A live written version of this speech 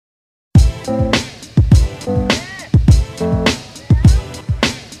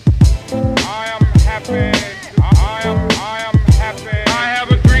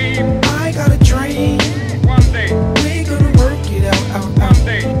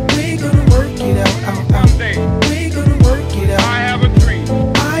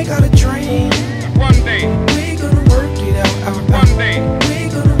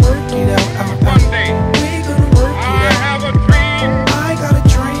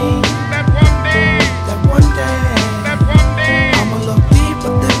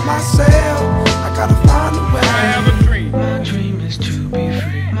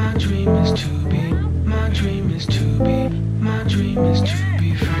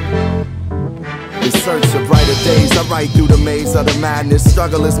search of brighter days. I write through the maze of the madness.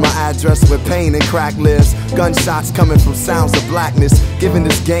 Struggle is my address where pain and crack lives. Gunshots coming from sounds of blackness. Given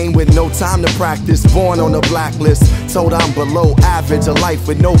this game with no time to practice. Born on the blacklist. Told I'm below average. A life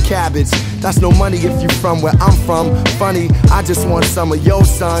with no cabbage. That's no money if you from where I'm from. Funny, I just want some of your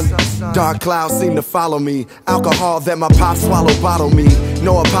son. Dark clouds seem to follow me. Alcohol that my pop swallow bottle me.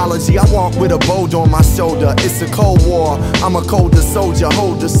 No apology, I walk with a boulder on my shoulder. It's a cold war, I'm a colder soldier.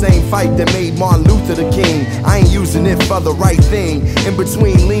 Hold the same fight that made Martin Luther the king. I ain't using it for the right thing. In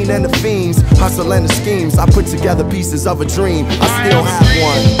between lean and the fiends, hustle and the schemes, I put together pieces of a dream. I still have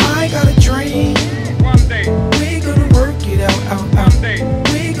one. I got a dream. One day we gonna work it out, out, out. one day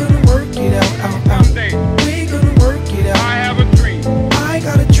We gonna work it out, out, out. one day We gonna work it out. I have a dream. I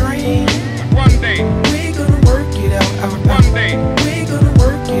got a dream. One day We gonna work it out, out, out. one day We gonna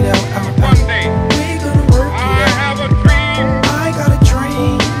work it out, out, out. one day We gonna work I it out. have a dream. I got a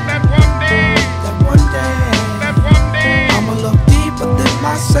dream That one day that one day I'ma look deeper than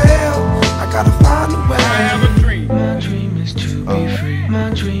myself. I gotta find a way. I have a dream. My dream is to be free. My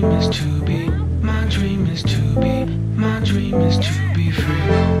dream is to be. My dream is to be. My dream is to be free.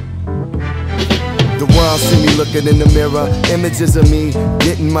 The world see me looking in the mirror. Images of me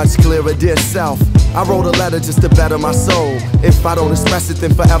getting much clearer. Dear self, I wrote a letter just to better my soul. If I don't express it,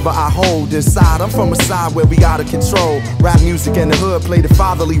 then forever I hold inside. I'm from a side where we out of control. Rap music and the hood play the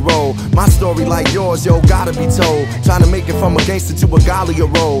fatherly role. My story like yours, yo, gotta be told. Trying to make it from a gangster to a Galia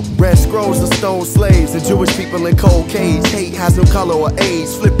role. Red scrolls of stone slaves and Jewish people in cold cage. Hate has no color or age.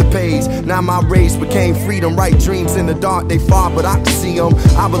 Flip the page. Now my race became freedom. Write dreams in the dark, they far, but I can see them.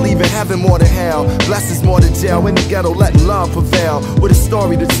 I believe in heaven more than hell. Blessings more than jail. In the ghetto, letting love prevail. With a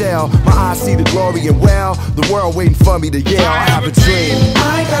story to tell. My eyes see the glory and well. The world waiting for me to yell. I have a dream.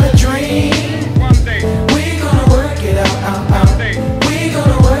 I got a dream. One day We gonna work it out, out, out. one day We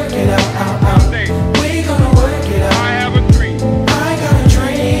gonna work it out, out, out. one day We gonna work it out. I have a dream. I got a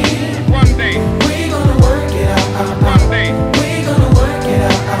dream. One day We gonna work it out, out, out. one day We gonna work it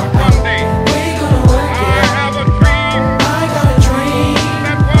out, out, out. one day We gonna work I it out. have a dream. I got a dream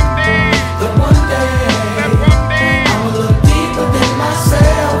That one day that one day I'ma look deeper than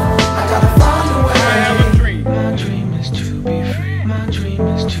myself. I gotta find a way. I have a dream. My dream is to be free. My dream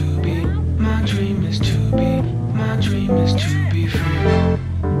is to be